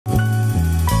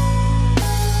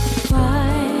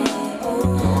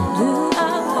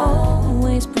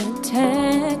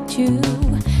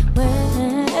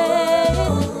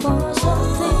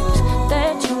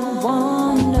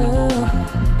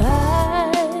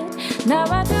Now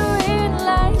I do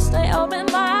realize I open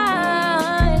my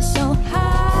eyes. So how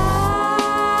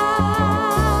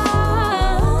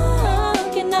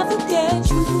can I forget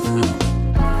you?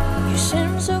 You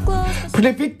seem so close.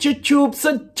 Привіт, YouTube,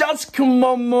 це Джазько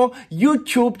Момо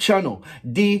YouTube channel,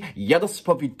 де я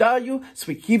розповідаю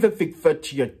свої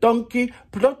відверті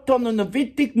про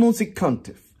талановитих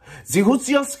музикантів. З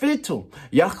усього світу,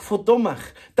 як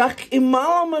відомих, так і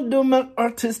маловідомих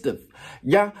артистів.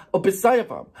 Я обіцяю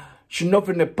вам, що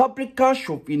новини публіка,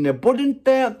 що ви не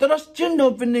будете дорожчі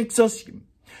новини зовсім.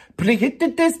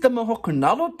 Приїдьтесь до мого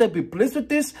каналу, де ви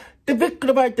підписуйтесь, де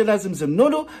відкривайте разом зі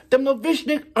мною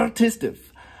талановитих артистів.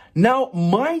 Now,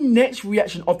 my next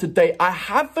reaction of today, I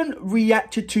haven't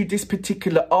reacted to this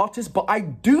particular artist, but I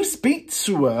do speak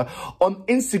to her on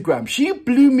Instagram. She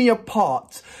blew me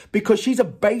apart because she's a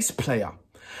bass player.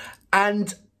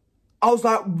 And I was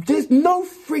like, there's no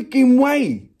freaking way.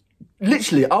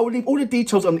 Literally, I will leave all the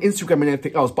details on Instagram and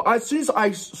everything else. But as soon as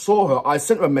I saw her, I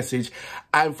sent her a message.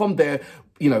 And from there,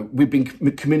 you know, we've been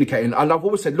communicating. And I've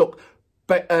always said, look,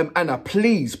 but Anna,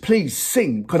 please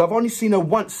sing, because I've only seen her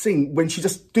once sing when she's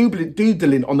just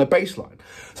doodling on the bass line.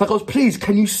 So I goes, please,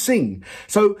 can you sing?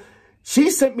 So she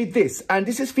sent me this, and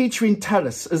this is featuring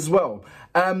Talis as well.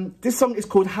 This song is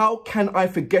called How Can I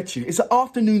Forget You? It's an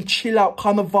afternoon chill out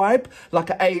kind of vibe, like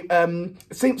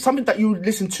something that you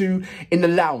listen to in the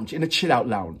lounge, in a chill out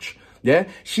lounge. Yeah,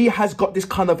 she has got this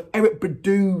kind of Eric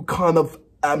Badu kind of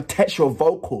textural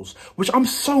vocals, which I'm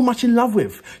so much in love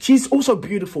with. She's also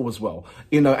beautiful as well,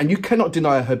 you know, and you cannot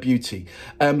deny her beauty.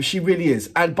 She really is.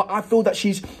 But I feel that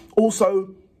she's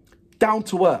also down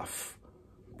to earth,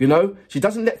 you know. She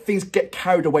doesn't let things get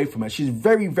carried away from her. She's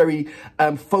very, very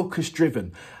focus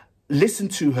driven. Listen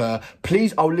to her,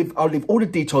 please. I'll leave all the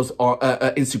details,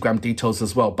 Instagram details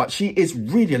as well. But she is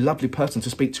really a lovely person to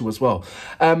speak to as well.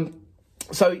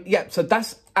 So yeah, so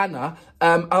that's Anna.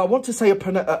 I want to say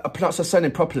pronounce her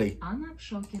surname properly. Anna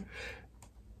Pshokina.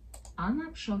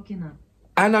 Anna Pshokina.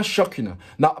 Anna Pshokina.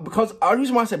 Now, because the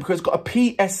reason why I said because it's got a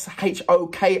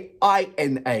Pshokina,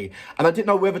 and I didn't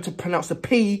know whether to pronounce the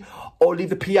P or leave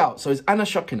the P out. So it's Anna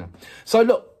Pshokina. So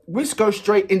look, let's go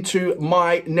straight into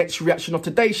my next reaction of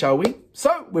today, shall we?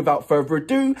 So without further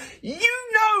ado, you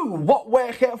know what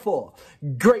we're here for.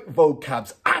 Great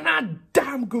vocabs and a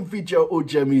damn good video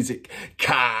audio music.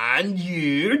 Can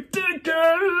you dig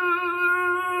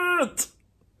it?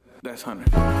 That's 100.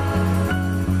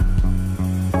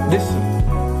 Listen,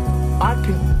 I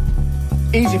can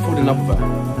easily fall in love with her.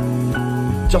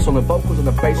 Just on the vocals, on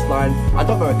the bass line. I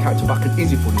don't know her character, but I can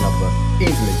easily fall in love with her.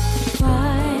 Easily.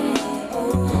 Why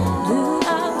do I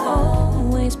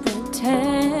always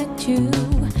protect you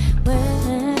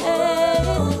when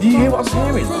Do you hear what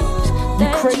I'm hearing?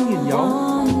 Ukrainian,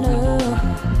 y'all.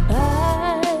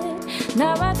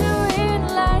 Now I do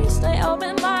realize I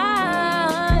open my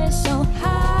eyes. So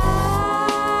I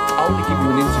want to give you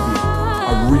an interview.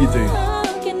 I really do.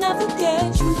 can I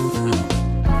forget you?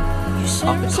 I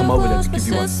have to come over there to give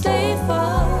you one.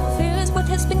 Fear is what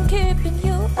has been keeping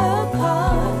you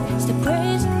apart. It's the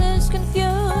craziness,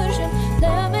 confusion.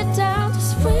 Let me down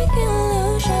this freaking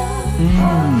illusion.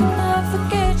 How can I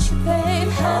forget you, babe?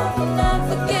 How can I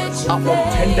forget you, babe? Upload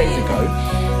 10 days ago.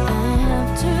 I have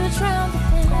to drown the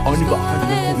things. Only got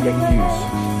 148 views.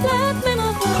 Let me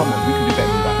move Come on, we can do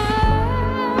better than that.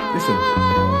 Listen.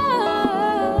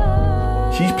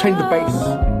 She's playing the bass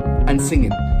and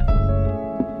singing.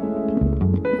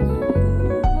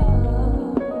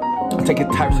 I take it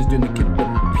Taris is doing the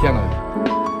piano.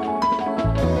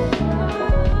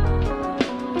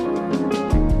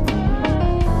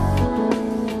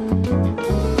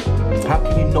 How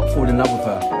can you not fall in love with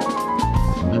her?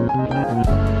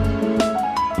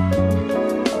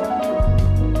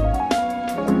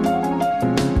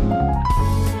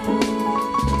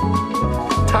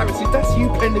 Taris, if that's you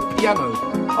playing the piano,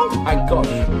 oh my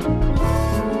gosh.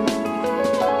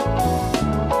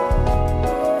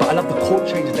 But I love the chord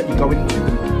changes that you go into.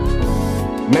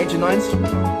 Major nines.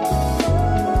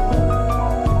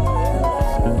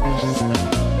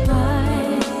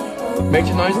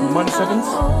 Major nines, minor sevens.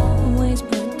 always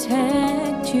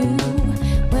protect you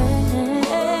when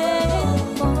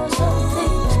for some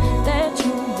things that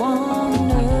you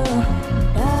wonder.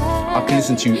 I can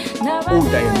listen to you all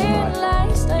day and all night.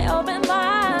 I open my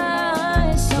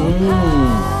eyes. So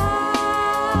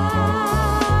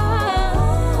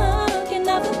how can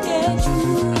I forget you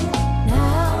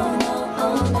now?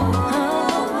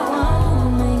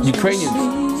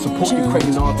 Ukrainians support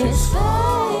Ukrainian artists,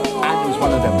 and it was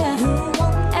one of them.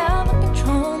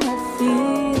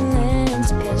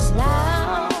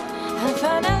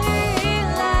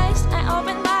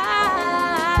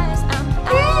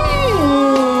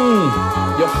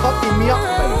 You're hugging me up,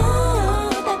 baby.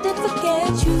 I did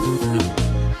forget you.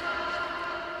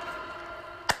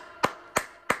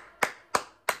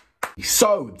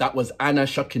 So that was Anna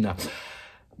Pshokina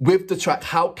with the track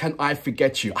How Can I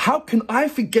Forget You? How can I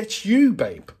forget you,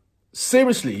 babe?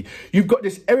 Seriously, you've got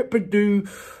this Eric Badu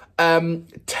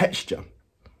texture,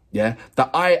 yeah, that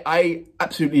I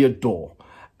absolutely adore.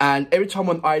 And every time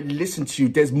when I listen to you,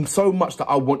 there's so much that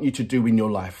I want you to do in your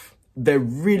life. There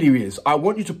really is. I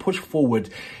want you to push forward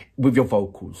with your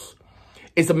vocals.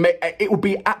 It would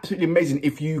be absolutely amazing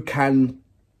if you can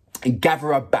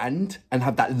gather a band and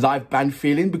have that live band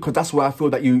feeling, because that's where I feel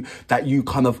that you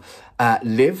kind of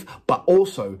live. But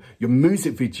also your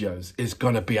music videos is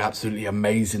gonna be absolutely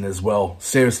amazing as well.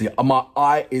 Seriously, my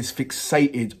eye is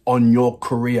fixated on your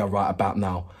career right about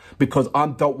now, because I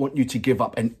don't want you to give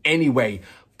up in any way.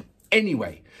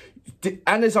 Anyway,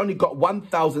 Anna's only got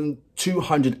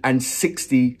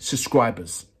 1,260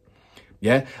 subscribers.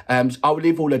 Yeah, I'll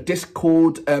leave all the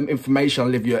Discord information.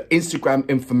 I'll leave your Instagram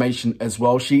information as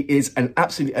well. She is an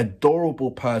absolutely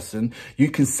adorable person. You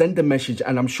can send a message,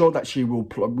 and I'm sure that she will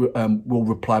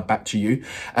reply back to you.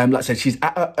 Like I said, she's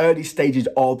at her early stages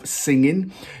of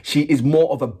singing. She is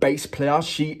more of a bass player.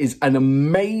 She is an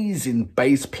amazing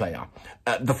bass player.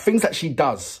 The things that she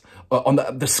does on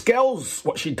the scales,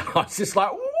 what she does, it's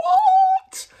like,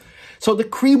 what? So the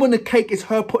cream on the cake is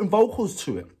her putting vocals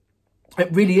to it. It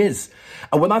really is.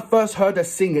 And when I first heard her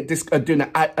sing doing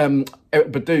an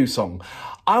Eric Badu song,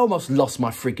 I almost lost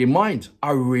my freaking mind.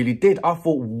 I really did. I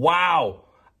thought, wow,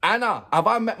 Anna, have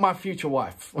I met my future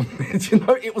wife? You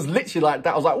know, it was literally like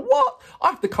that. I was like, what?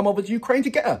 I have to come over to Ukraine to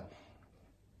get her.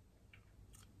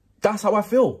 That's how I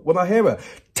feel when I hear her.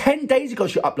 10 days ago,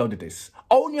 she uploaded this.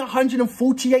 Only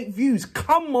 148 views.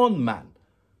 Come on, man.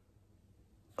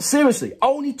 Seriously,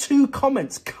 only 2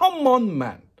 comments. Come on,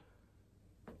 man.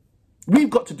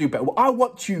 We've got to do better. I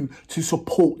want you to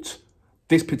support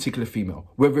this particular female,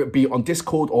 whether it be on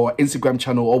Discord or Instagram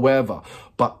channel or wherever.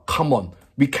 But come on,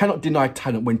 we cannot deny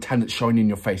talent when talent's showing in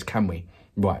your face, can we?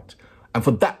 Right. And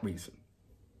for that reason,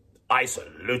 I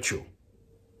salute you.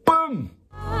 Boom!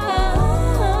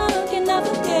 How can I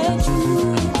forget you?